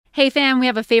Hey fam, we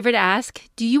have a favor to ask.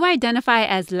 Do you identify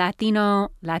as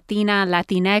Latino, Latina,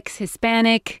 Latinx,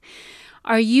 Hispanic?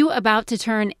 Are you about to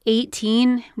turn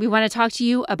 18? We want to talk to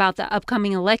you about the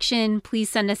upcoming election. Please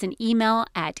send us an email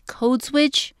at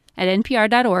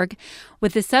codeswitch@npr.org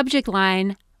with the subject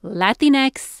line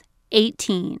Latinx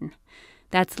 18.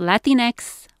 That's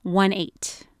Latinx 18.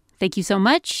 Thank you so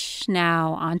much.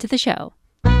 Now on to the show.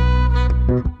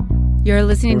 You're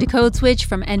listening to Code Switch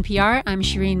from NPR. I'm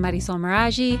Shireen Marisol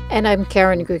Meraji. And I'm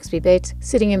Karen Grigsby Bates,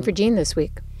 sitting in for Jean this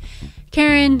week.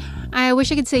 Karen, I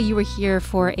wish I could say you were here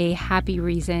for a happy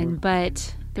reason,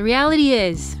 but the reality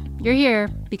is you're here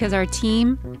because our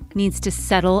team needs to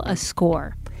settle a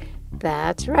score.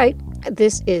 That's right.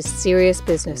 This is serious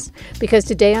business because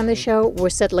today on the show, we're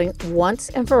settling once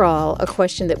and for all a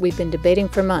question that we've been debating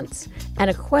for months, and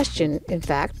a question, in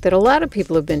fact, that a lot of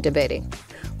people have been debating.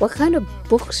 What kind of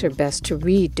books are best to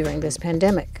read during this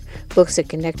pandemic? Books that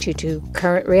connect you to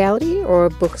current reality or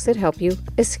books that help you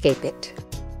escape it?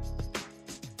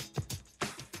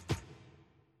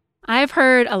 I've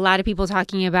heard a lot of people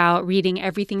talking about reading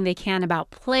everything they can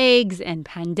about plagues and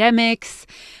pandemics,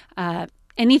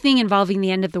 anything involving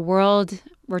the end of the world.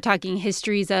 We're talking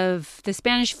histories of the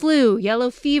Spanish flu,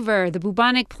 yellow fever, the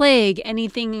bubonic plague,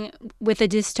 anything with a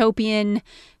dystopian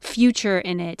future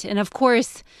in it. And of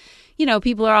course, you know,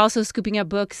 people are also scooping up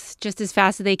books just as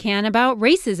fast as they can about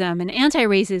racism and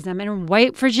anti-racism and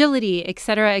white fragility, et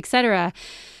cetera,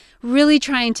 really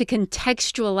trying to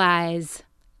contextualize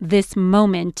this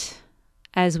moment,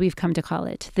 as we've come to call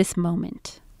it, this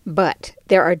moment. But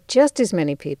there are just as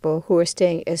many people who are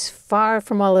staying as far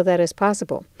from all of that as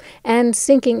possible and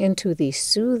sinking into the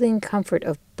soothing comfort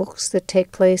of books that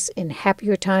take place in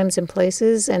happier times and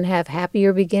places and have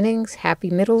happier beginnings, happy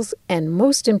middles, and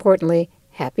most importantly,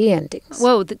 happy endings.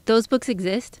 Whoa, those books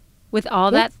exist? With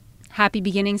all that happy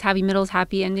beginnings, happy middles,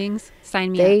 happy endings?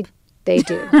 Sign me up. They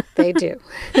do. They do.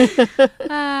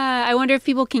 I wonder if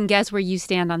people can guess where you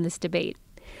stand on this debate.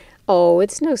 Oh,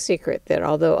 it's no secret that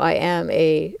although I am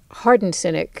a hardened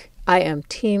cynic, I am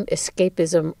team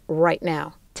escapism right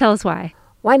now. Tell us why.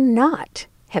 Why not?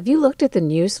 Have you looked at the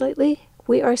news lately?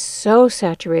 We are so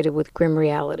saturated with grim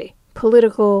reality.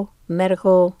 Political,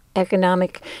 medical,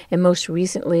 economic, and most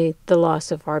recently, the loss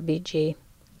of RBG.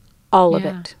 All of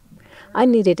it. I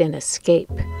needed an escape.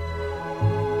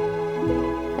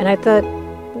 And I thought,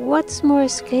 what's more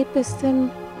escapist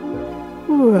than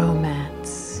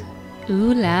romance?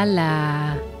 Ooh la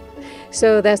la.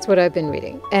 So that's what I've been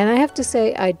reading. And I have to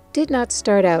say, I did not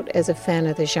start out as a fan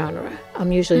of the genre.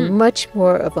 I'm usually much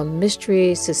more of a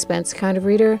mystery, suspense kind of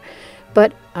reader,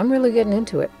 but I'm really getting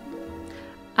into it.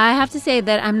 I have to say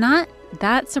that I'm not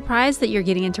that surprised that you're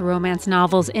getting into romance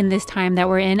novels in this time that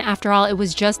we're in. After all, it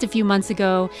was just a few months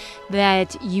ago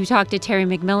that you talked to Terry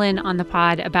McMillan on the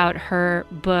pod about her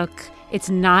book, It's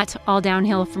Not All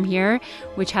Downhill From Here,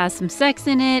 which has some sex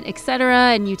in it,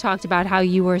 etc. And you talked about how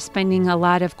you were spending a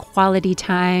lot of quality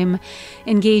time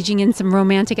engaging in some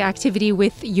romantic activity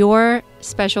with your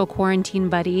special quarantine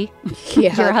buddy,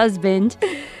 your husband.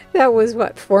 That was,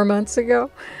 4 months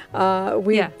ago? Or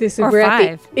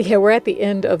 5. We're at the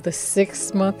end of the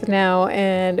 6th month now,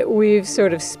 and we've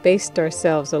sort of spaced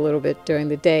ourselves a little bit during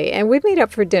the day. And we meet up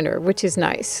for dinner, which is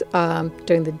nice.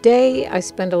 During the day, I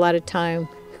spend a lot of time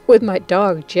with my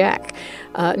dog, Jack.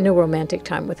 No romantic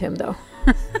time with him, though.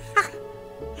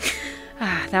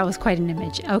 That was quite an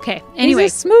image. Okay. Anyway.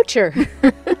 He's a smoocher.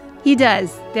 He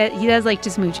does. He does like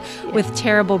to smooch with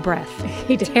terrible breath.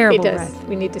 He does. Breath.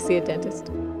 We need to see a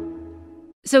dentist.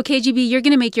 So, KGB, you're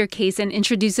going to make your case and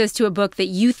introduce us to a book that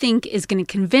you think is going to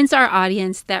convince our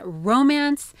audience that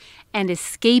romance and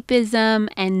escapism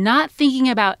and not thinking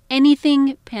about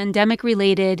anything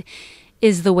pandemic-related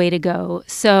is the way to go.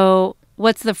 So,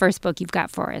 what's the first book you've got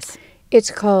for us?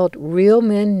 It's called Real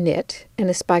Men Knit, and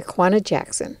it's by Kwana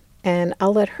Jackson. And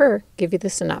I'll let her give you the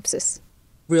synopsis.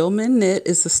 Real Men Knit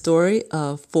is the story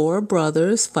of 4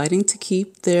 brothers fighting to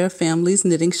keep their family's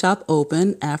knitting shop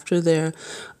open after their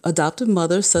adoptive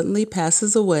mother suddenly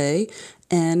passes away.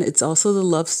 And it's also the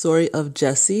love story of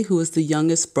Jesse, who is the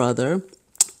youngest brother,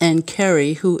 and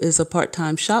Kerry, who is a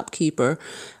part-time shopkeeper.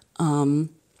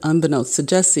 Unbeknownst to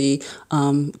Jesse,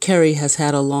 Kerry has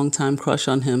had a long-time crush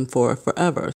on him for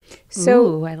forever.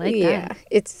 So, I like that.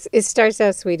 It starts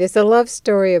out sweet. It's a love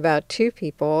story about 2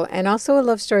 people and also a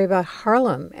love story about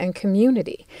Harlem and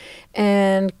community.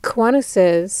 And Kwana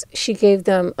says she gave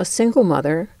them a single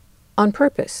mother on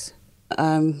purpose.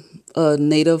 I'm a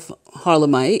native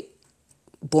Harlemite,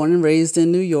 born and raised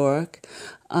in New York.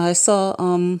 I saw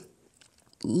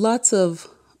lots of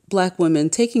Black women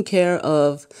taking care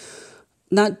of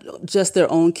not just their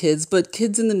own kids, but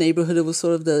kids in the neighborhood. It was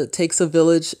sort of the takes a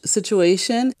village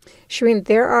situation. Shireen,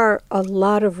 there are a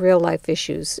lot of real life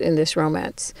issues in this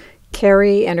romance.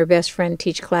 Carrie and her best friend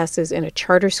teach classes in a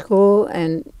charter school,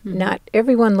 and not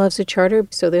everyone loves a charter,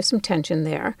 so there's some tension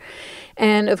there.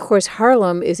 And of course,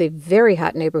 Harlem is a very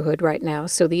hot neighborhood right now,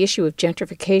 so the issue of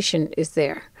gentrification is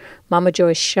there. Mama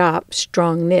Joy's shop,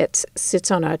 Strong Knits, sits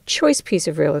on a choice piece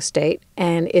of real estate,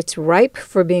 and it's ripe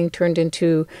for being turned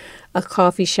into a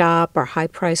coffee shop or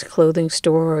high-priced clothing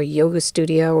store or yoga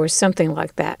studio or something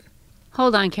like that.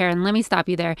 Hold on, Karen. Let me stop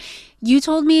you there. You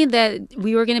told me that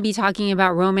we were going to be talking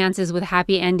about romances with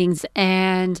happy endings,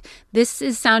 and this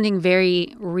is sounding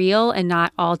very real and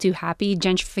not all too happy.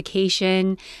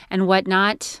 Gentrification and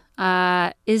whatnot.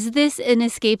 Is this an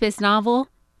escapist novel?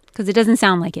 Because it doesn't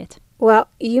sound like it. Well,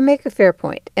 you make a fair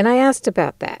point, and I asked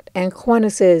about that. And Kwana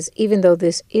says even though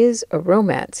this is a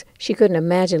romance, she couldn't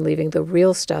imagine leaving the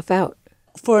real stuff out.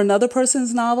 For another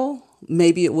person's novel,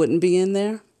 maybe it wouldn't be in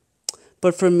there.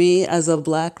 But for me, as a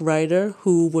Black writer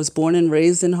who was born and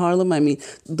raised in Harlem, I mean,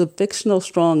 the fictional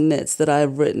Strong Knits that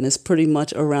I've written is pretty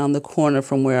much around the corner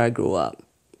from where I grew up.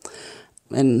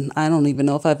 And I don't even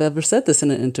know if I've ever said this in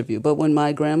an interview, but when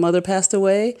my grandmother passed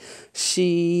away,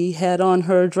 she had on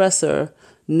her dresser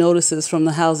notices from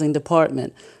the housing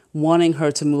department wanting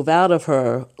her to move out of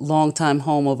her longtime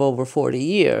home of over 40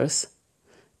 years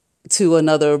to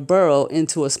another borough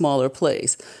into a smaller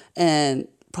place. And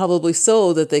probably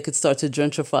so that they could start to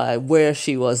gentrify where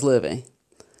she was living.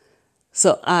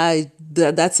 So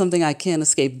that's something I can't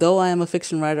escape. Though I am a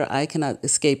fiction writer, I cannot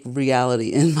escape reality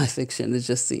in my fiction. It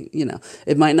just,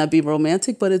 it might not be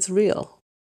romantic, but it's real.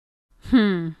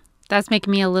 That's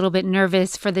making me a little bit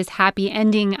nervous for this happy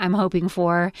ending I'm hoping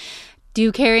for.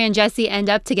 Do Carrie and Jesse end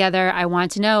up together? I want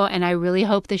to know, and I really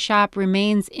hope the shop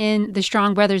remains in the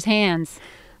Strong brothers' hands.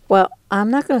 Well, I'm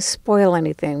not going to spoil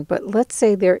anything, but let's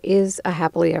say there is a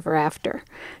happily ever after.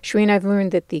 Shireen, I've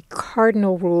learned that the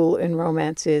cardinal rule in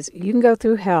romance is you can go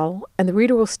through hell and the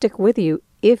reader will stick with you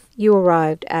if you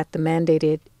arrived at the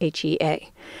mandated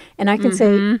HEA. And I can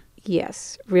say,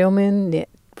 yes, Real Men Knit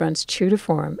runs true to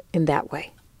form in that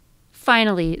way.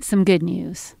 Finally, some good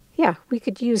news. Yeah, we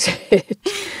could use it.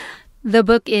 The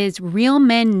book is Real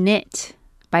Men Knit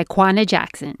by Kwana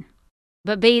Jackson.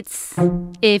 But Bates,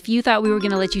 if you thought we were going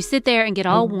to let you sit there and get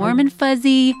all warm and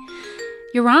fuzzy,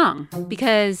 you're wrong,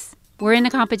 because we're in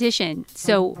a competition.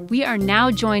 So we are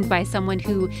now joined by someone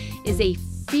who is a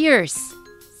fierce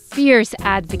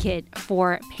advocate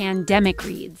for pandemic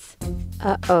reads.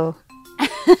 Uh-oh.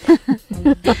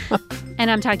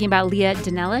 And I'm talking about Leah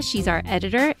Donnella. She's our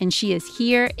editor, and she is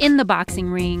here in the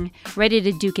boxing ring, ready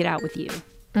to duke it out with you.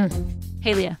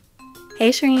 Hey, Leah. Hey,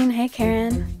 Shireen. Hey,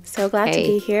 Karen. So glad to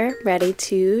be here, ready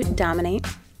to dominate.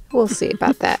 We'll see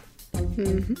about that. All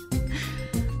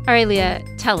right, Leah,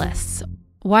 tell us,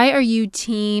 why are you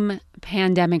team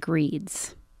pandemic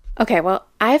reads? Okay, well,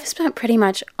 I've spent pretty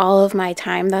much all of my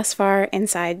time thus far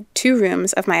inside 2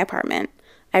 rooms of my apartment.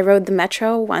 I rode the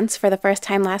metro once for the first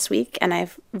time last week, and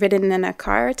I've ridden in a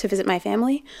car to visit my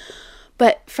family.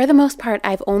 But for the most part,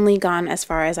 I've only gone as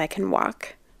far as I can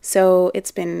walk. So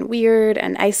it's been weird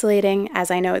and isolating,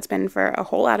 as I know it's been for a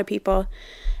whole lot of people.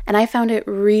 And I found it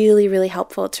really, really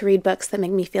helpful to read books that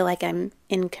make me feel like I'm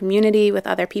in community with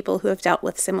other people who have dealt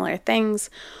with similar things,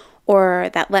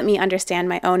 or that let me understand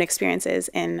my own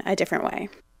experiences in a different way.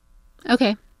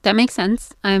 Okay, that makes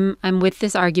sense. I'm with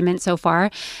this argument so far.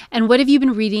 And what have you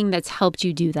been reading that's helped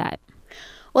you do that?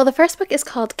 Well, the first book is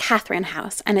called Catherine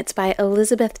House, and it's by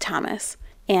Elizabeth Thomas.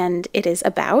 And it is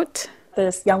about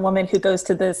this young woman who goes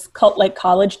to this cult-like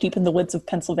college deep in the woods of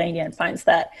Pennsylvania and finds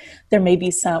that there may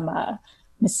be some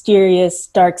mysterious,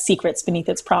 dark secrets beneath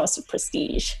its promise of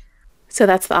prestige. So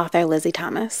that's the author, Lizzie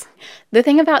Thomas. The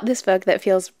thing about this book that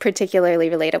feels particularly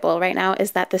relatable right now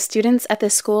is that the students at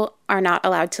this school are not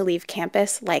allowed to leave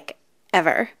campus, like,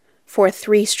 ever, for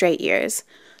 3 straight years.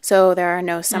 So there are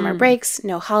no summer breaks,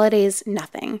 no holidays,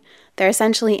 nothing. They're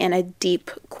essentially in a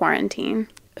deep quarantine.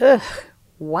 Ugh.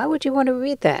 Why would you want to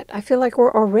read that? I feel like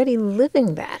we're already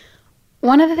living that.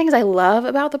 One of the things I love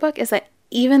about the book is that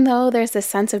even though there's this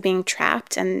sense of being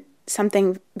trapped and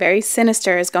something very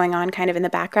sinister is going on kind of in the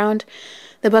background,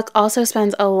 the book also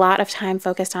spends a lot of time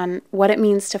focused on what it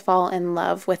means to fall in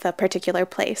love with a particular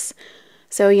place.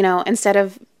 So, instead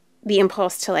of the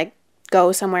impulse to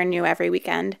go somewhere new every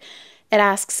weekend, it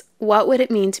asks, what would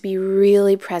it mean to be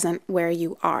really present where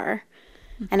you are?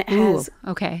 And it has,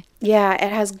 it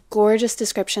has gorgeous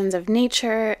descriptions of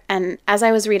nature. And as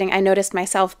I was reading, I noticed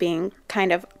myself being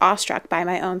kind of awestruck by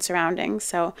my own surroundings.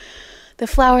 So the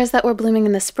flowers that were blooming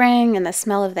in the spring and the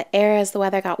smell of the air as the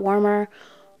weather got warmer,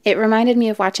 It reminded me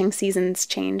of watching seasons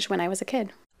change when I was a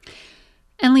kid.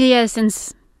 And Leah,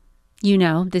 since you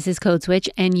know this is Code Switch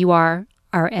and you are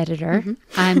our editor,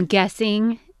 I'm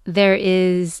guessing there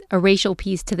is a racial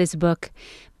piece to this book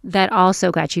that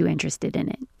also got you interested in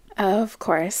it. Of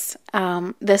course.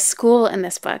 The school in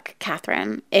this book,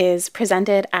 Catherine, is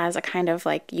presented as a kind of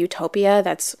like utopia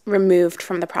that's removed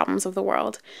from the problems of the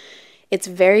world. It's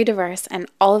very diverse, and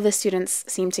all of the students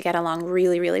seem to get along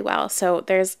really, really well. So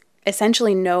there's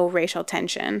essentially no racial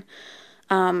tension.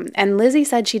 And Lizzie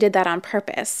said she did that on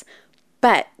purpose.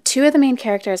 But two of the main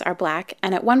characters are Black,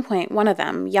 and at one point, one of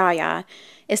them, Yaya,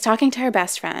 is talking to her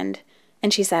best friend,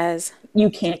 and she says, "You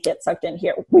can't get sucked in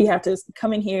here. We have to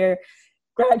come in here,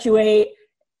 graduate,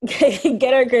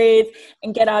 get our grades,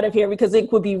 and get out of here because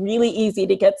it would be really easy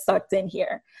to get sucked in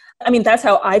here." I mean, that's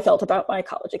how I felt about my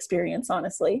college experience,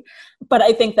 honestly. But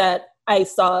I think that I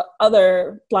saw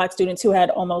other Black students who had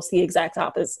almost the exact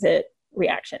opposite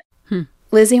reaction.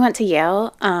 Lizzie went to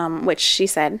Yale, which she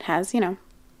said has,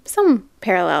 some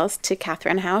parallels to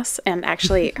Catherine House. And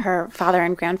actually, her father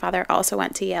and grandfather also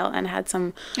went to Yale and had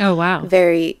some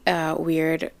very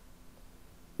weird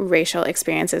racial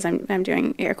experiences. I'm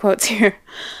doing air quotes here.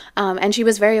 And she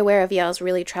was very aware of Yale's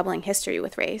really troubling history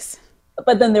with race.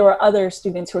 But then there were other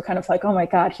students who were kind of like, oh my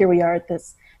God, here we are at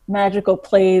this magical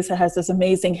place that has this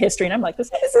amazing history. And I'm like, this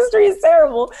history is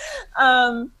terrible.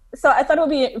 So I thought it would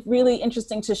be really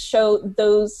interesting to show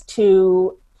those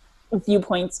two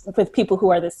viewpoints with people who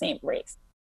are the same race.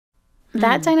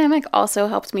 That dynamic also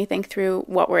helped me think through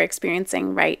what we're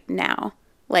experiencing right now.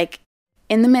 Like,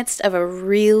 in the midst of a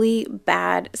really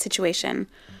bad situation,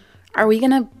 are we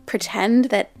going to pretend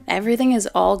that everything is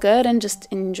all good and just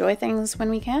enjoy things when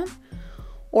we can?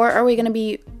 Or are we going to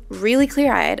be really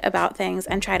clear-eyed about things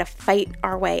and try to fight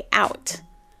our way out?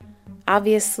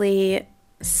 Obviously,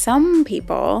 some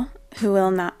people who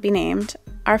will not be named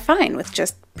are fine with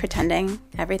just pretending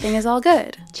everything is all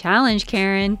good. Challenge,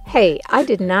 Karen. Hey, I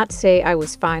did not say I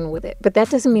was fine with it, but that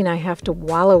doesn't mean I have to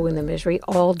wallow in the misery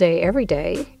all day, every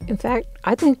day. In fact,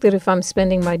 I think that if I'm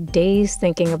spending my days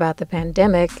thinking about the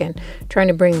pandemic and trying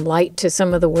to bring light to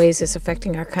some of the ways it's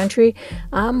affecting our country,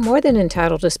 I'm more than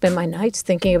entitled to spend my nights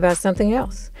thinking about something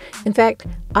else. In fact,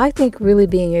 I think really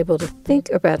being able to think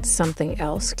about something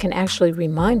else can actually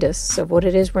remind us of what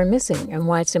it is we're missing and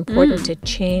why it's important to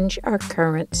change our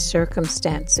current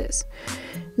circumstances.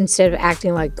 Instead of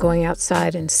acting like going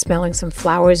outside and smelling some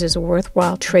flowers is a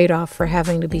worthwhile trade-off for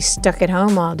having to be stuck at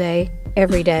home all day,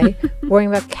 every day, worrying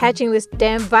about catching this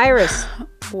damn virus.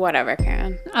 Whatever,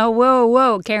 Karen. Oh,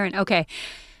 whoa, Karen. Okay,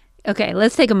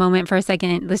 let's take a moment for a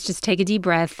second. Let's just take a deep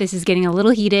breath. This is getting a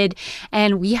little heated,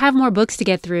 and we have more books to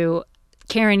get through.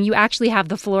 Karen, you actually have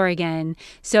the floor again.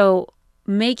 So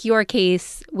make your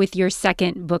case with your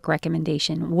second book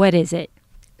recommendation. What is it?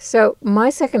 So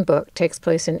my second book takes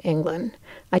place in England.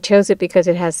 I chose it because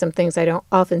it has some things I don't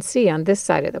often see on this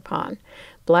side of the pond.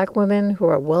 Black women who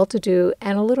are well-to-do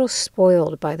and a little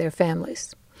spoiled by their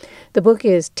families. The book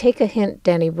is Take a Hint,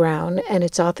 Dani Brown, and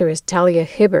its author is Talia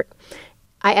Hibbert.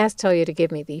 I asked Talia to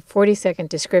give me the 40-second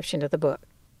description of the book.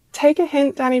 Take a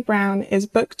Hint, Dani Brown is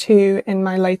book 2 in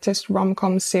my latest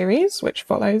rom-com series, which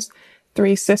follows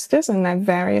 3 sisters and their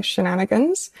various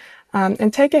shenanigans.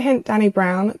 And Take a Hint, Dani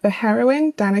Brown, the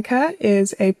heroine, Danica,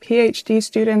 is a PhD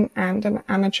student and an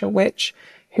amateur witch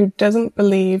who doesn't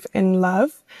believe in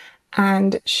love.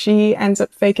 And she ends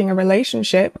up faking a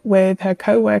relationship with her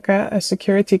co-worker, a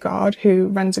security guard who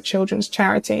runs a children's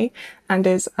charity and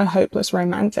is a hopeless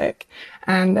romantic.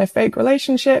 And their fake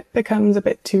relationship becomes a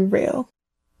bit too real.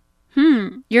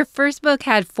 Your first book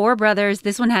had 4 brothers.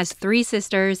 This one has 3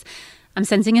 sisters. I'm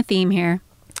sensing a theme here.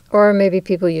 Or maybe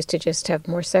people used to just have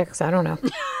more sex. I don't know.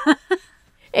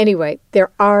 Anyway,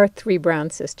 there are 3 Brown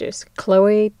sisters,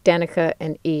 Chloe, Danica,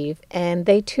 and Eve, and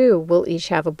they too will each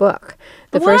have a book.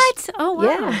 Oh,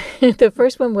 wow. Yeah. The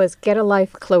first one was Get a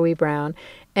Life, Chloe Brown,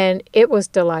 and it was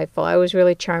delightful. I was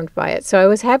really charmed by it. So I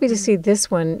was happy to see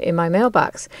this one in my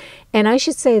mailbox. And I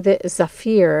should say that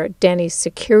Zafir, Dani's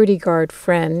security guard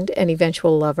friend and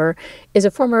eventual lover, is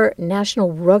a former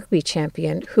national rugby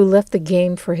champion who left the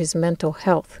game for his mental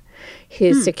health.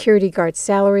 His security guard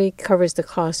salary covers the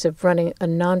cost of running a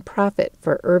nonprofit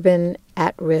for urban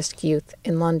at-risk youth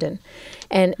in London.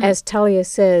 And as Talia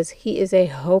says, he is a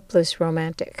hopeless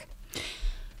romantic.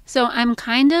 So I'm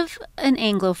kind of an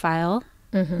Anglophile.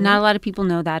 Not a lot of people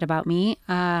know that about me.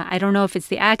 I don't know if it's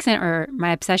the accent or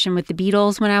my obsession with the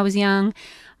Beatles when I was young,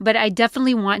 but I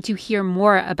definitely want to hear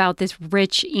more about this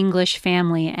rich English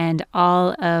family and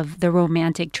all of the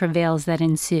romantic travails that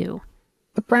ensue.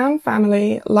 The Brown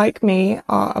family, like me,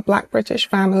 are a Black British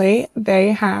family.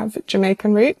 They have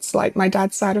Jamaican roots, like my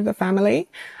dad's side of the family.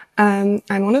 And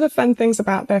one of the fun things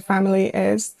about their family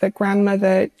is the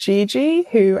grandmother Gigi,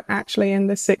 who actually in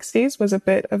the 60s was a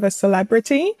bit of a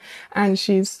celebrity, and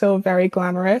she's still very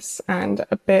glamorous and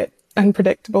a bit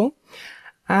unpredictable.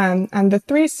 And the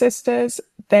three sisters,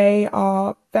 they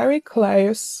are very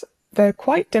close. They're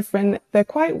quite different. They're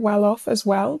quite well off as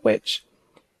well, which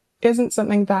isn't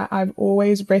something that I've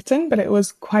always written, but it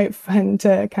was quite fun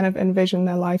to kind of envision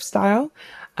their lifestyle.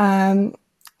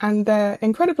 And they're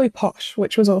incredibly posh,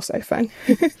 which was also fun.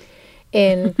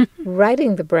 In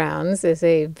writing The Browns as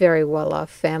a very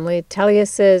well-off family, Talia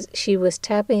says she was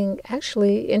tapping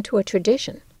actually into a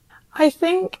tradition. I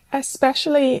think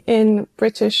especially in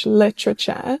British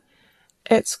literature,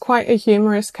 it's quite a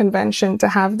humorous convention to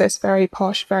have this very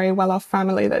posh, very well-off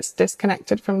family that's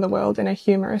disconnected from the world in a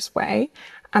humorous way.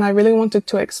 And I really wanted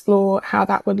to explore how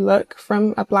that would look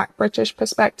from a Black British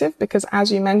perspective, because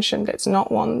as you mentioned, it's not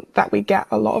one that we get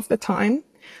a lot of the time.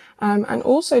 And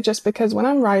also just because when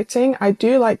I'm writing, I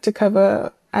do like to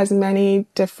cover as many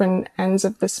different ends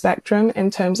of the spectrum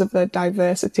in terms of the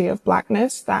diversity of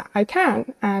Blackness that I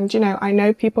can. And, I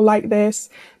know people like this,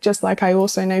 just like I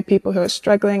also know people who are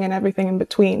struggling and everything in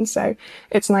between. So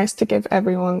it's nice to give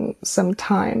everyone some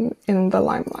time in the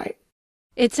limelight.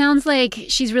 It sounds like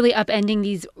she's really upending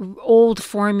these old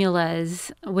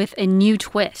formulas with a new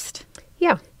twist.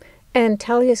 Yeah, and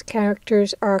Talia's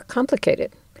characters are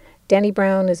complicated. Dani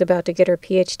Brown is about to get her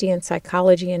PhD in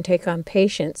psychology and take on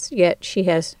patients, yet she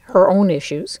has her own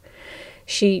issues.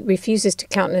 She refuses to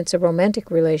countenance a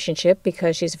romantic relationship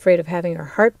because she's afraid of having her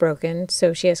heart broken,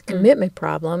 so she has commitment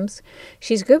problems.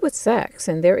 She's good with sex,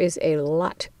 and there is a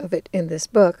lot of it in this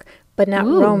book, but not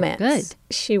romance. Good.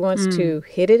 She wants to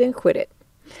hit it and quit it.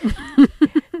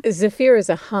 Zafir is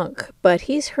a hunk, but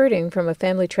he's hurting from a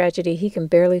family tragedy he can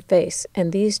barely face,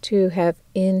 and these two have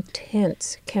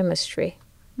intense chemistry.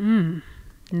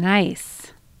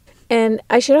 Nice. And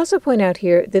I should also point out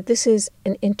here that this is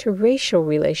an interracial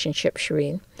relationship,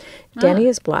 Shireen. Dani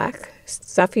is Black,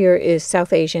 Zafir is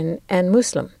South Asian and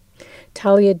Muslim.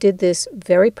 Talia did this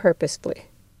very purposefully.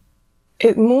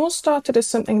 It more started as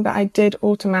something that I did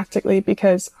automatically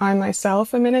because I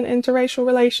myself am in an interracial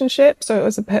relationship, so it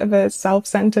was a bit of a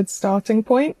self-centered starting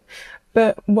point.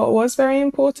 But what was very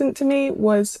important to me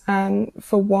was,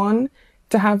 for one,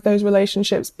 to have those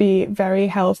relationships be very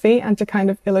healthy and to kind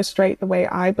of illustrate the way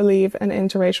I believe an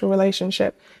interracial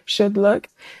relationship should look.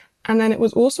 And then it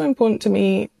was also important to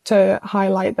me to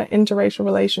highlight that interracial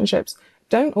relationships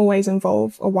don't always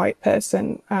involve a white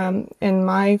person. In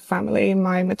my family,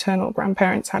 my maternal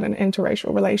grandparents had an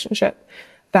interracial relationship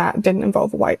that didn't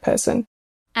involve a white person.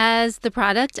 As the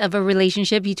product of a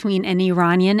relationship between an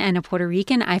Iranian and a Puerto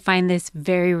Rican, I find this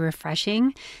very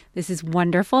refreshing. This is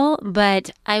wonderful,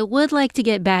 but I would like to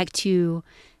get back to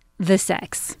the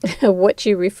sex. What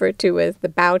you refer to as the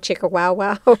bow chicka wow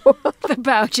wow. The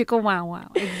bow chicka wow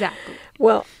wow, exactly.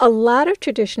 Well, a lot of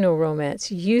traditional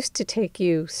romance used to take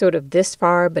you sort of this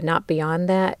far, but not beyond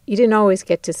that. You didn't always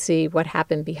get to see what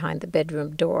happened behind the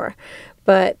bedroom door.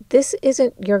 But this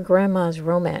isn't your grandma's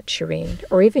romance, Shireen,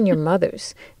 or even your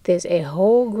mother's. There's a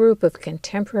whole group of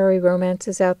contemporary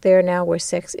romances out there now where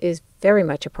sex is very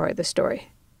much a part of the story.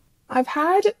 I've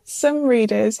had some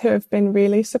readers who have been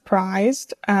really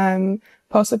surprised,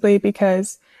 possibly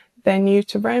because they're new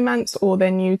to romance or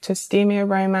they're new to steamier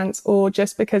romance or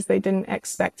just because they didn't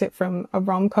expect it from a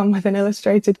rom-com with an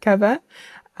illustrated cover.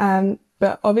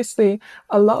 But obviously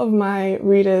a lot of my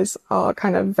readers are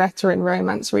kind of veteran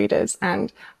romance readers,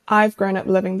 and I've grown up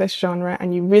loving this genre,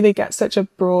 and you really get such a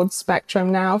broad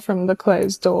spectrum now from the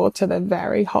closed door to the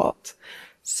very hot.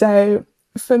 So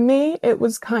for me, it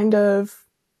was kind of,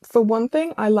 for one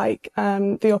thing, I like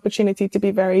the opportunity to be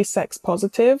very sex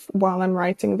positive while I'm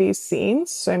writing these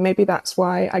scenes. So maybe that's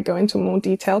why I go into more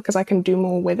detail, because I can do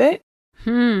more with it.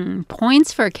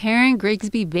 Points for Karen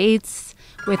Grigsby Bates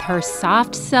with her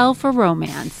soft sell for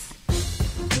romance.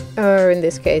 Or in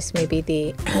this case, maybe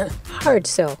the hard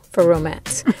sell for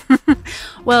romance.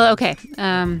 Well, okay.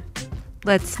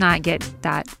 Let's not get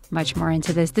that much more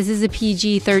into this. This is a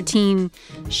PG-13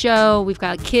 show. We've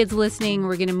got kids listening.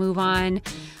 We're going to move on.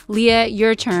 Leah,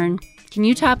 your turn. Can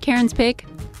you top Karen's pick?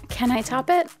 Can I top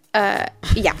it?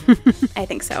 Yeah, I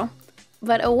think so.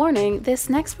 But a warning, this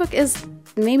next book is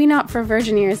maybe not for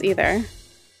virgin ears either.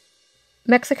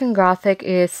 Mexican Gothic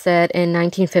is set in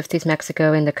 1950s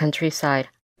Mexico in the countryside.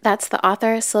 That's the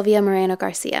author, Sylvia Moreno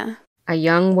Garcia. A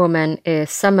young woman is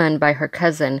summoned by her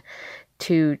cousin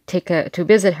to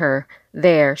visit her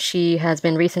there. She has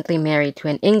been recently married to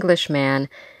an English man,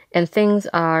 And things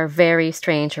are very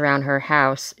strange around her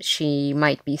house. She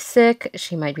might be sick,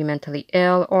 she might be mentally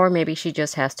ill, or maybe she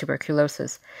just has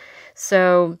tuberculosis.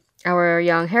 So our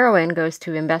young heroine goes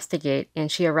to investigate,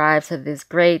 and she arrives at this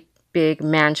great big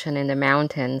mansion in the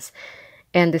mountains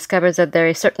and discovers that there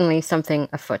is certainly something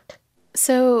afoot.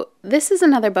 So this is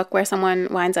another book where someone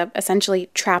winds up essentially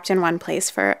trapped in one place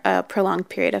for a prolonged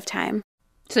period of time.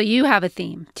 So you have a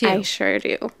theme, too. I sure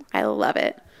do. I love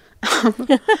it.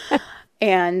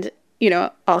 And,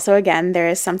 also, again, there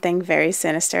is something very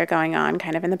sinister going on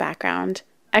kind of in the background.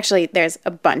 Actually, there's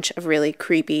a bunch of really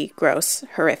creepy, gross,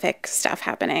 horrific stuff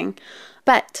happening.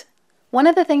 But one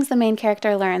of the things the main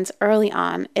character learns early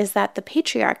on is that the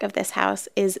patriarch of this house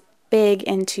is big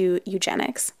into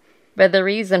eugenics. But the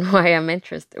reason why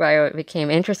I became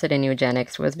interested in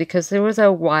eugenics was because there was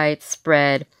a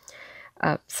widespread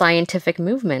scientific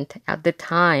movement at the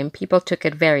time. People took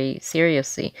it very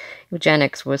seriously.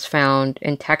 Eugenics was found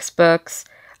in textbooks.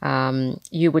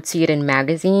 You would see it in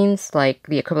magazines, like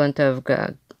the equivalent of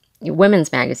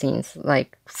women's magazines,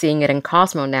 like seeing it in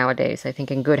Cosmo nowadays. I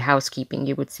think in Good Housekeeping,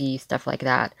 you would see stuff like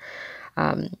that.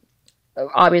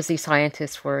 Obviously,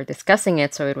 scientists were discussing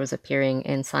it, so it was appearing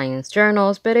in science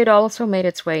journals, but it also made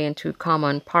its way into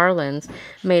common parlance,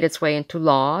 made its way into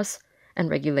laws and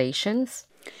regulations.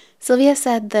 Sylvia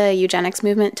said the eugenics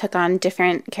movement took on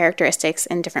different characteristics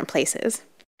in different places.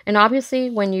 And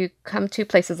obviously, when you come to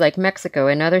places like Mexico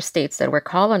and other states that were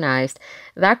colonized,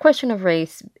 that question of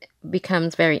race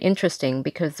becomes very interesting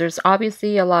because there's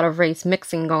obviously a lot of race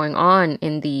mixing going on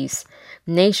in these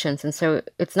nations. And so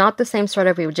it's not the same sort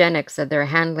of eugenics that they're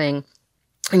handling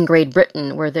in Great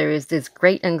Britain, where there is this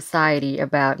great anxiety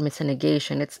about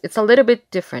miscegenation. It's a little bit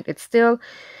different. It's still,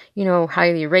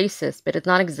 highly racist, but it's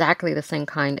not exactly the same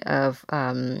kind of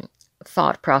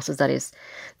thought process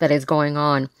that is going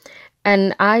on.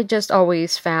 And I just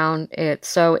always found it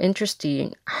so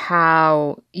interesting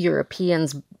how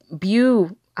Europeans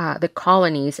view the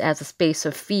colonies as a space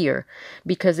of fear,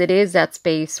 because it is that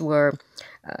space where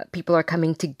people are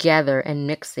coming together and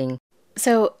mixing.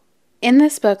 So in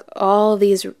this book, all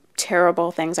these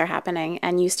terrible things are happening,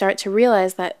 and you start to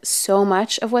realize that so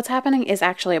much of what's happening is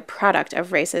actually a product of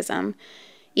racism.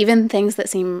 Even things that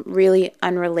seem really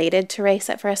unrelated to race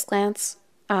at first glance,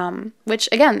 which,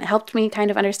 again, helped me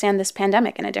kind of understand this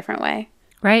pandemic in a different way.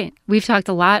 Right. We've talked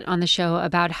a lot on the show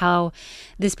about how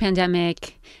this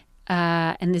pandemic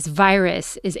and this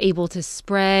virus is able to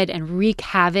spread and wreak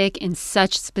havoc in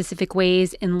such specific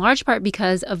ways, in large part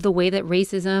because of the way that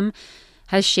racism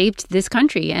has shaped this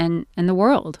country and the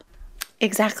world.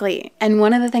 Exactly. And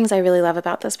one of the things I really love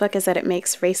about this book is that it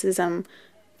makes racism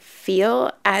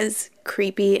feel as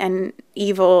creepy and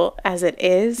evil as it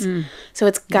is. So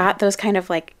it's got those kind of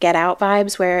like Get Out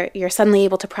vibes where you're suddenly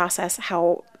able to process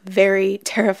how very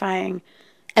terrifying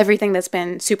everything that's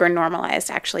been super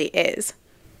normalized actually is.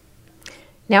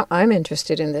 Now, I'm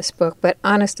interested in this book, but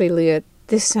honestly, Leah,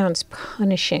 this sounds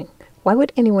punishing. Why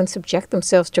would anyone subject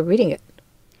themselves to reading it?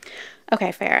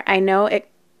 Okay, fair. I know it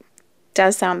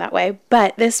does sound that way,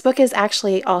 but this book is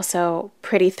actually also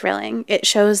pretty thrilling. It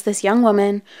shows this young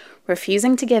woman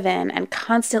refusing to give in and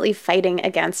constantly fighting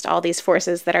against all these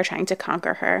forces that are trying to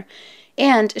conquer her.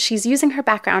 And she's using her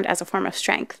background as a form of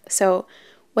strength. So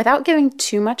without giving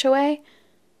too much away,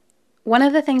 one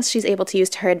of the things she's able to use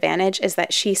to her advantage is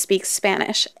that she speaks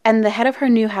Spanish, and the head of her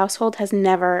new household has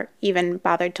never even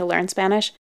bothered to learn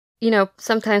Spanish.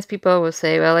 Sometimes people will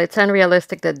say, well, it's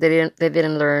unrealistic that they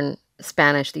didn't learn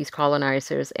Spanish, these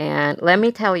colonizers. And let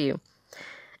me tell you,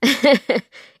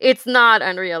 it's not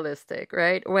unrealistic,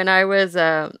 right? When I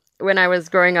was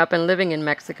growing up and living in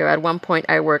Mexico, at one point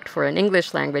I worked for an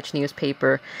English language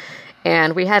newspaper.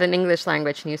 And we had an English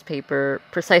language newspaper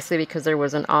precisely because there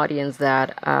was an audience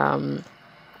that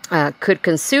could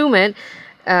consume it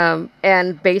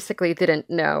and basically didn't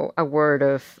know a word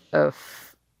of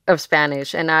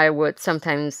Spanish. And I would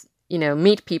sometimes,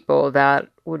 meet people that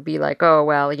would be like, oh,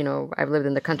 well, I've lived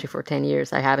in the country for 10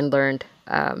 years. I haven't learned,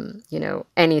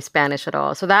 any Spanish at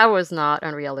all. So that was not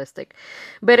unrealistic.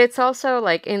 But it's also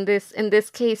like in this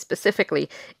case specifically,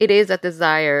 it is a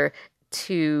desire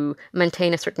to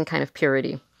maintain a certain kind of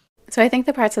purity. So I think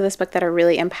the parts of this book that are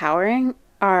really empowering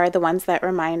are the ones that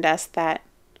remind us that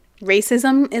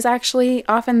racism is actually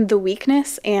often the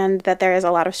weakness and that there is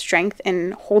a lot of strength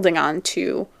in holding on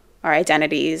to our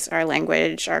identities, our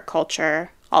language, our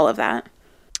culture, all of that.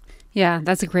 Yeah,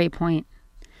 that's a great point.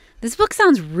 This book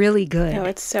sounds really good. Oh,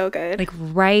 it's so good. Like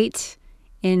right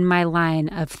in my line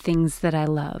of things that I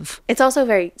love. It's also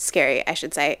very scary, I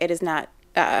should say. It is not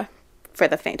for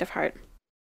the faint of heart.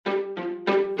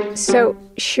 So,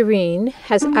 Shireen,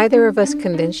 has either of us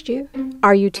convinced you?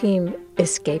 Are you team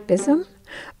escapism?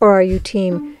 Or are you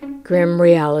team grim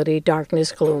reality,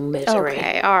 darkness, gloom, misery?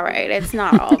 Okay, all right. It's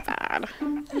not all bad.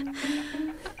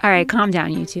 All right, calm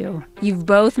down, you two. You've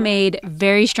both made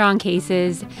very strong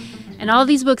cases, and all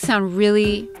these books sound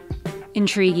really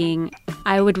intriguing.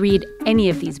 I would read any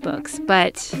of these books,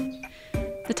 but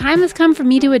the time has come for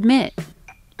me to admit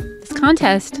this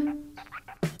contest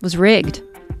was rigged.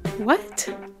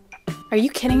 What? Are you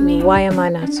kidding me? Why am I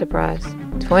not surprised?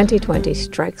 2020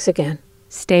 strikes again.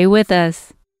 Stay with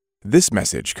us. This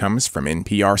message comes from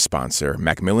NPR sponsor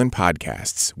Macmillan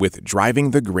Podcasts with Driving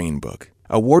the Green Book.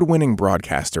 Award-winning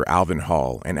broadcaster Alvin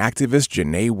Hall and activist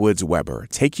Janae Woods Weber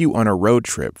take you on a road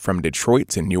trip from Detroit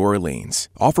to New Orleans,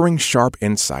 offering sharp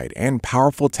insight and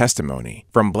powerful testimony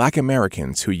from Black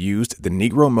Americans who used the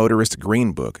Negro Motorist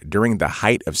Green Book during the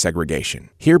height of segregation.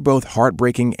 Hear both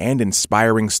heartbreaking and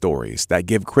inspiring stories that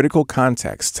give critical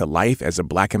context to life as a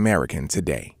Black American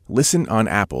today. Listen on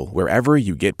Apple wherever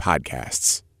you get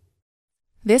podcasts.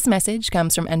 This message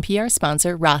comes from NPR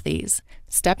sponsor Rothy's.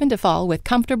 Step into fall with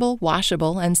comfortable,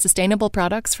 washable, and sustainable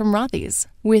products from Rothy's.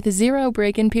 With zero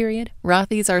break-in period,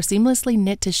 Rothy's are seamlessly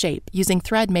knit to shape using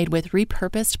thread made with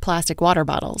repurposed plastic water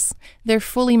bottles. They're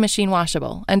fully machine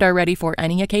washable and are ready for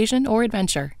any occasion or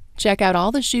adventure. Check out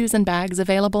all the shoes and bags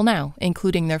available now,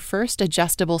 including their first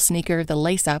adjustable sneaker, the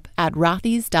Lace Up, at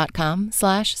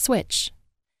rothys.com/switch.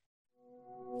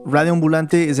 Radio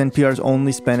Ambulante is NPR's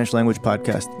only Spanish-language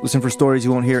podcast. Listen for stories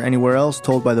you won't hear anywhere else,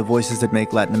 told by the voices that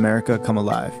make Latin America come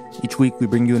alive. Each week, we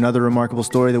bring you another remarkable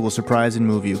story that will surprise and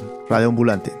move you. Radio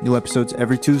Ambulante. New episodes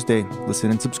every Tuesday.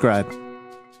 Listen and subscribe.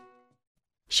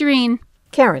 Shireen.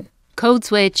 Karen. Code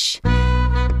Switch.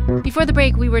 Before the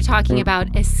break, we were talking about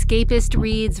escapist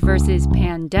reads versus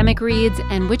pandemic reads,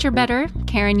 and which are better.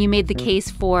 Karen, you made the case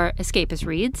for escapist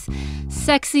reads.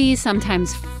 Sexy,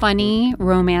 sometimes funny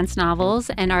romance novels.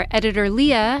 And our editor,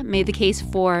 Leah, made the case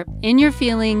for in your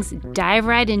feelings, dive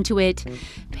right into it,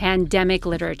 pandemic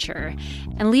literature.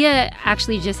 And Leah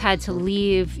actually just had to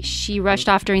leave. She rushed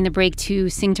off during the break to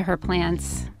sing to her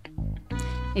plants.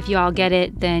 If you all get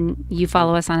it, then you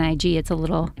follow us on IG. It's a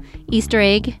little Easter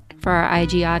egg for our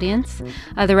IG audience.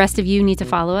 The rest of you need to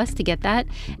follow us to get that.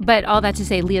 But all that to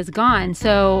say, Leah's gone.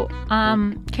 So,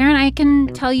 Karen, I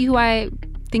can tell you who I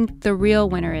think the real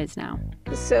winner is now.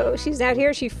 So she's not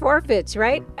here. She forfeits,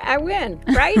 right? I win,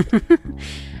 right?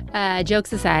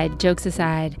 Jokes aside.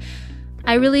 Karen,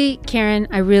 I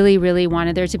really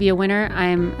wanted there to be a winner.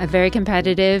 I'm a very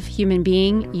competitive human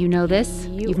being. You know this.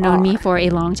 You've known me for a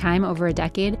long time, over a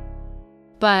decade.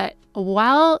 But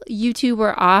while you two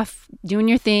were off doing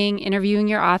your thing, interviewing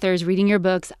your authors, reading your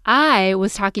books, I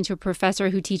was talking to a professor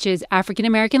who teaches African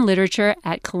American literature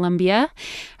at Columbia.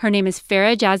 Her name is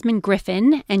Farah Jasmine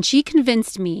Griffin, and she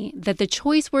convinced me that the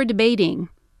choice we're debating,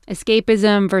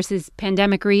 escapism versus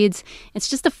pandemic reads, it's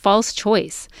just a false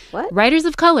choice. What? Writers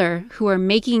of color who are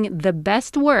making the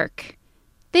best work,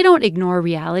 they don't ignore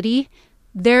reality.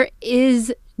 There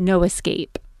is no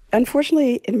escape.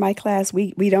 Unfortunately, in my class,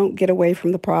 we don't get away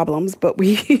from the problems, but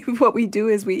what we do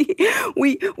is we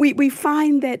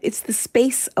find that it's the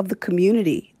space of the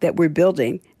community that we're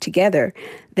building together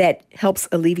that helps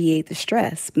alleviate the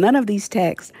stress. None of these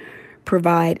texts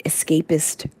provide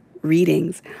escapist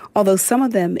readings, although some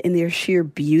of them, in their sheer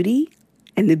beauty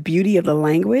and the beauty of the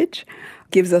language,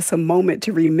 gives us a moment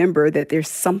to remember that there's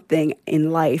something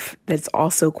in life that's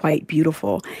also quite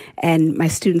beautiful. And my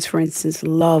students, for instance,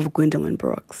 love Gwendolyn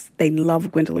Brooks. They love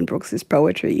Gwendolyn Brooks'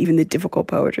 poetry, even the difficult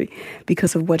poetry,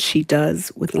 because of what she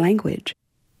does with language.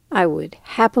 I would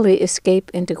happily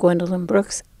escape into Gwendolyn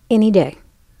Brooks any day.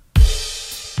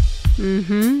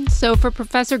 So for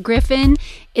Professor Griffin,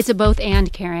 it's a both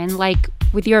and, Karen, like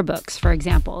with your books, for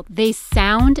example. They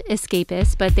sound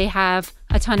escapist, but they have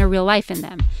a ton of real life in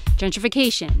them.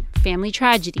 Gentrification, family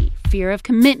tragedy, fear of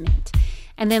commitment.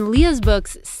 And then Leah's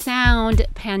books sound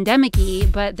pandemic-y,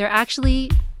 but they're actually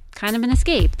kind of an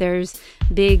escape. There's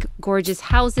big, gorgeous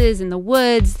houses in the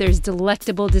woods. There's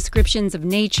delectable descriptions of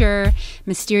nature,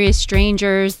 mysterious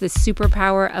strangers, the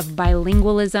superpower of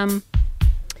bilingualism.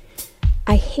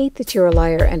 I hate that you're a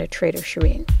liar and a traitor,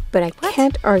 Shireen, but I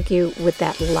can't argue with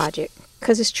that logic,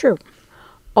 because it's true.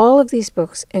 All of these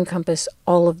books encompass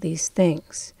all of these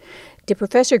things. Did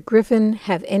Professor Griffin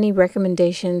have any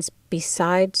recommendations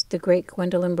besides the great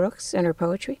Gwendolyn Brooks and her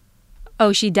poetry?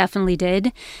 Oh, she definitely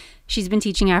did. She's been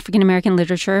teaching African American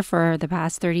literature for the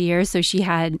past 30 years, so she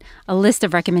had a list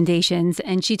of recommendations,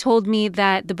 and she told me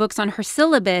that the books on her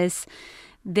syllabus,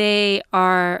 they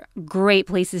are great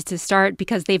places to start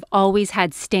because they've always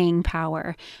had staying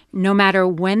power. No matter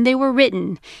when they were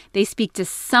written, they speak to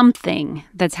something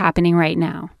that's happening right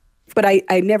now. But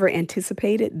I never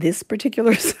anticipated this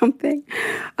particular something.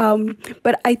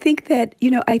 But I think that,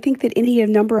 I think that any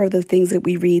number of the things that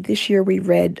we read, this year we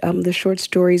read the short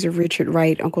stories of Richard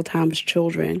Wright, Uncle Tom's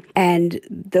Children. And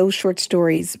those short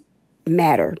stories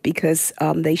matter because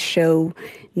they show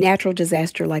natural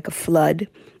disaster like a flood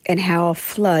and how a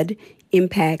flood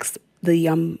impacts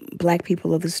the Black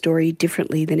people of the story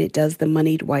differently than it does the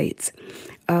moneyed whites.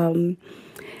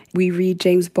 We read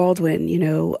James Baldwin,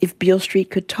 If Beale Street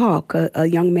Could Talk, a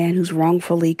young man who's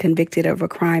wrongfully convicted of a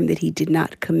crime that he did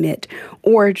not commit,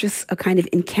 or just a kind of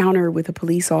encounter with a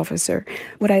police officer.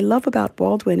 What I love about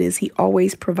Baldwin is he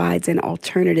always provides an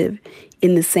alternative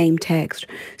in the same text.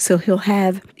 So he'll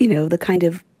have, the kind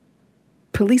of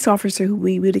police officer who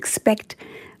we would expect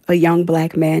a young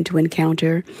Black man to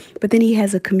encounter, but then he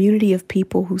has a community of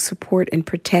people who support and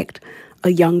protect a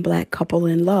young Black couple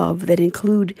in love that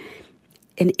include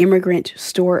an immigrant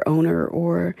store owner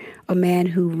or a man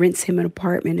who rents him an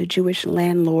apartment, a Jewish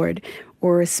landlord,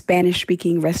 or a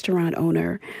Spanish-speaking restaurant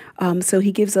owner. So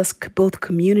he gives us both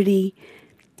community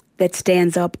that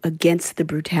stands up against the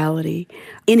brutality.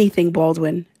 Anything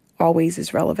Baldwin always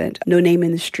is relevant. No Name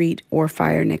in the Street or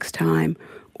Fire Next Time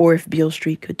or If Beale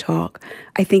Street Could Talk.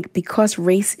 I think because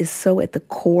race is so at the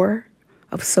core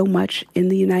of so much in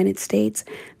the United States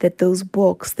that those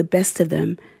books, the best of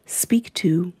them, speak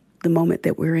to the moment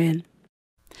that we're in.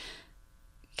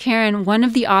 Karen, one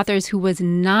of the authors who was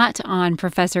not on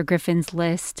Professor Griffin's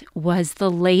list was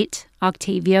the late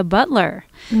Octavia Butler,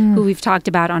 who we've talked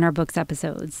about on our books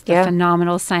episodes, the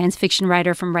phenomenal science fiction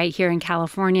writer from right here in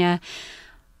California.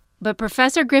 But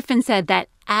Professor Griffin said that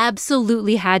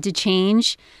absolutely had to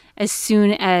change as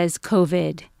soon as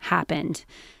COVID happened.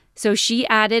 So she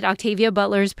added Octavia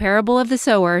Butler's Parable of the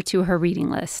Sower to her reading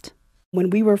list.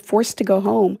 When we were forced to go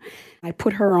home, I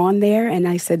put her on there and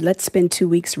I said, let's spend 2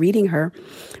 weeks reading her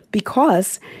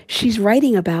because she's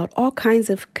writing about all kinds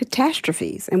of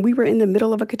catastrophes. And we were in the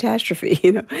middle of a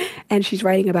catastrophe, and she's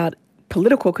writing about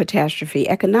political catastrophe,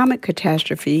 economic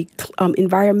catastrophe,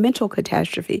 environmental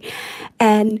catastrophe.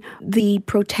 And the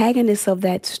protagonist of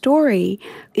that story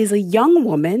is a young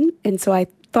woman. And so I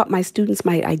thought my students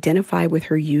might identify with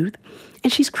her youth.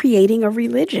 And she's creating a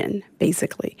religion,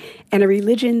 basically, and a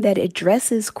religion that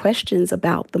addresses questions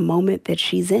about the moment that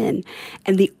she's in.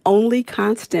 And the only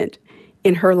constant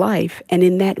in her life and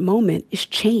in that moment is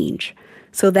change.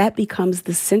 So that becomes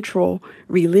the central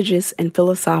religious and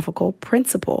philosophical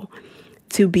principle,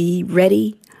 to be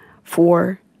ready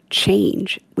for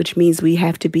change, which means we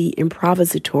have to be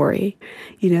improvisatory,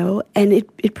 and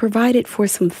it provided for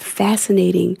some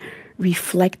fascinating,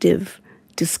 reflective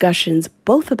discussions,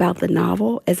 both about the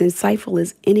novel, as insightful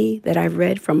as any that I've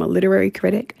read from a literary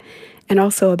critic, and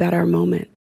also about our moment.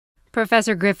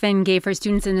 Professor Griffin gave her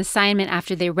students an assignment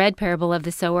after they read Parable of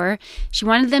the Sower. She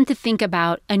wanted them to think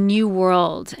about a new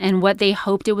world and what they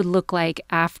hoped it would look like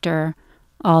after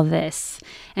all this.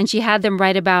 And she had them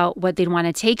write about what they'd want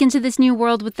to take into this new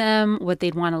world with them, what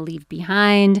they'd want to leave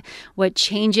behind, what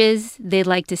changes they'd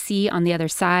like to see on the other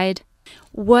side.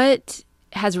 What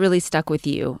has really stuck with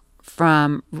you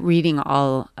from reading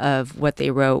all of what they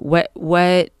wrote?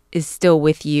 What is still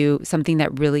with you, something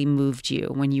that really moved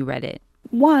you when you read it?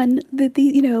 One,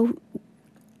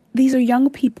 these are young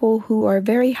people who are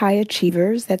very high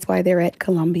achievers. That's why they're at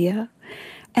Columbia.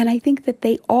 And I think that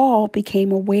they all became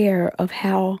aware of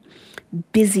how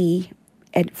busy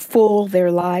and full their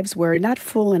lives were. Not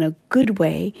full in a good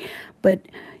way, but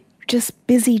just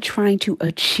busy trying to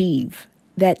achieve.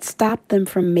 That stopped them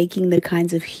from making the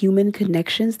kinds of human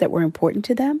connections that were important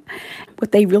to them.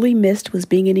 What they really missed was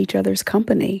being in each other's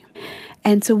company.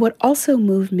 And so what also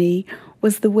moved me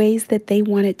was the ways that they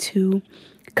wanted to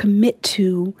commit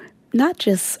to not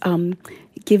just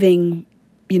giving,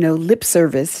 lip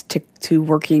service to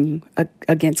working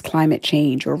against climate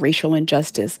change or racial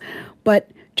injustice,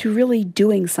 but to really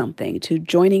doing something, to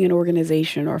joining an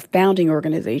organization or founding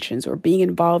organizations or being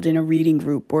involved in a reading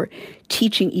group or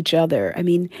teaching each other. I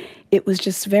mean, it was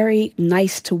just very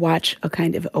nice to watch a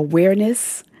kind of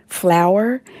awareness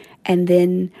flower and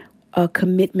then a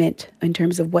commitment in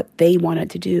terms of what they wanted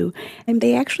to do. And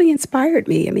they actually inspired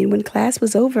me. I mean, when class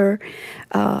was over,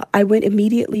 I went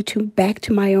immediately back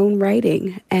to my own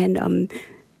writing and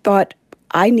thought,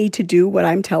 I need to do what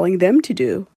I'm telling them to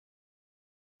do.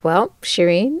 Well,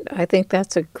 Shireen, I think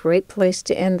that's a great place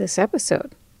to end this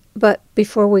episode. But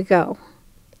before we go,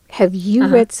 have you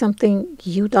read something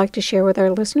you'd like to share with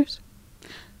our listeners?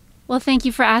 Well, thank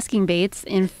you for asking, Bates.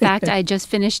 In fact, I just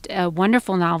finished a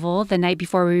wonderful novel the night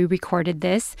before we recorded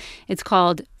this. It's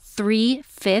called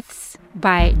 3/5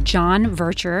 by John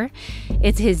Vircher.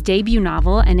 It's his debut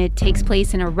novel, and it takes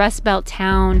place in a Rust Belt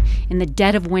town in the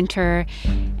dead of winter.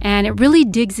 And it really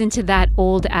digs into that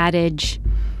old adage,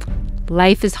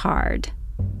 life is hard.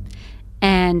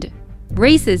 And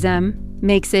racism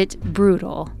makes it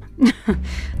brutal.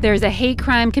 There's a hate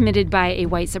crime committed by a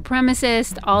white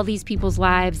supremacist. All these people's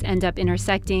lives end up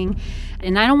intersecting.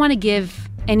 And I don't want to give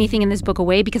anything in this book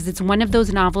away because it's one of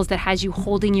those novels that has you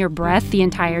holding your breath the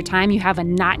entire time. You have a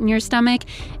knot in your stomach,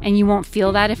 and you won't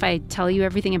feel that if I tell you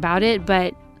everything about it.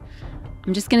 But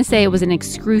I'm just going to say it was an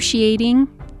excruciating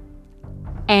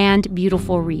and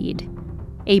beautiful read.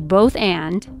 A both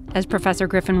and, as Professor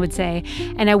Griffin would say.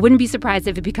 And I wouldn't be surprised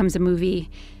if it becomes a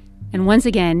movie. And once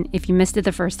again, if you missed it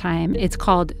the first time, it's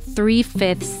called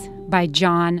 3/5 by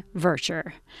John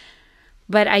Vircher.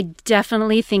 But I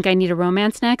definitely think I need a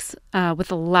romance next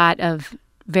with a lot of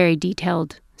very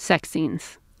detailed sex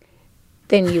scenes.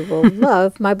 Then you will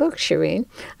love my book, Shireen.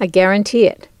 I guarantee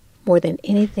it. More than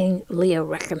anything Leah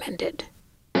recommended.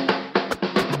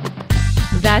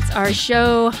 That's our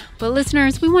show. But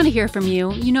listeners, we want to hear from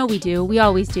you. You know we do. We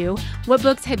always do. What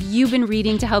books have you been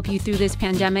reading to help you through this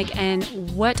pandemic? And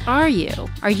what are you?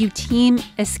 Are you team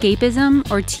escapism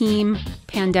or team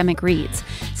pandemic reads?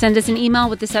 Send us an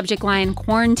email with the subject line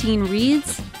Quarantine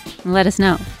Reads and let us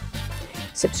know.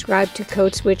 Subscribe to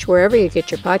Code Switch wherever you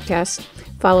get your podcasts.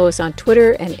 Follow us on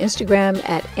Twitter and Instagram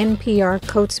at NPR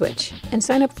Code Switch. And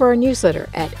sign up for our newsletter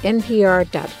at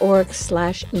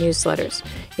npr.org/newsletters.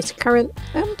 It's current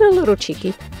and a little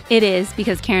cheeky. It is,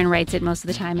 because Karen writes it most of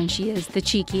the time, and she is the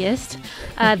cheekiest.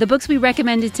 The books we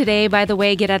recommended today, by the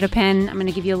way, get out a pen. I'm going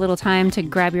to give you a little time to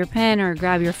grab your pen or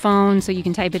grab your phone so you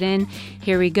can type it in.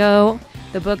 Here we go.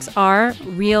 The books are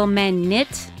Real Men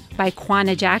Knit by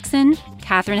Kwana Jackson,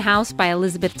 Catherine House by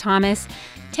Elizabeth Thomas,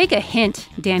 Take a Hint,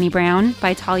 Danny Brown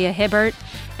by Talia Hibbert,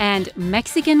 and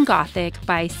Mexican Gothic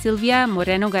by Silvia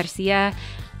Moreno Garcia,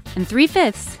 and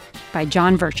 3/5 by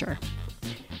John Vircher.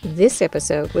 This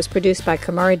episode was produced by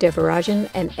Kamari Devarajan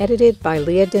and edited by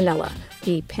Leah Donnella,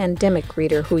 the pandemic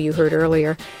reader who you heard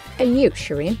earlier, and you,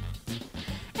 Shireen.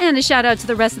 And a shout out to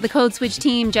the rest of the Code Switch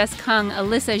team, Jess Kung,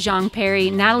 Alyssa Zhang Perry,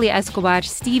 Natalie Escobar,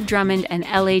 Steve Drummond, and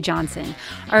L.A. Johnson.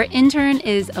 Our intern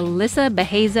is Alyssa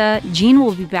Beheza. Jean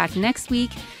will be back next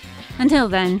week. Until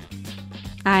then,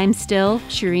 I'm still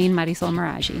Shireen Marisol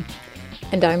Meraji.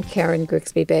 And I'm Karen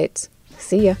Grigsby Bates.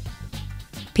 See ya.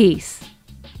 Peace.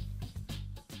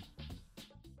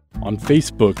 On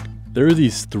Facebook, there are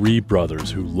these three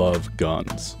brothers who love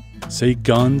guns. Say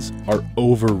guns are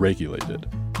overregulated.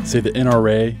 Say the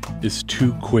NRA is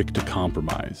too quick to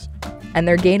compromise. And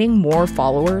they're gaining more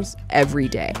followers every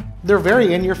day. They're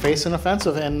very in-your-face and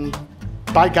offensive, and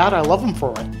by God, I love them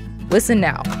for it. Listen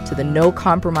now to the No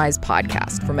Compromise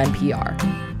podcast from NPR.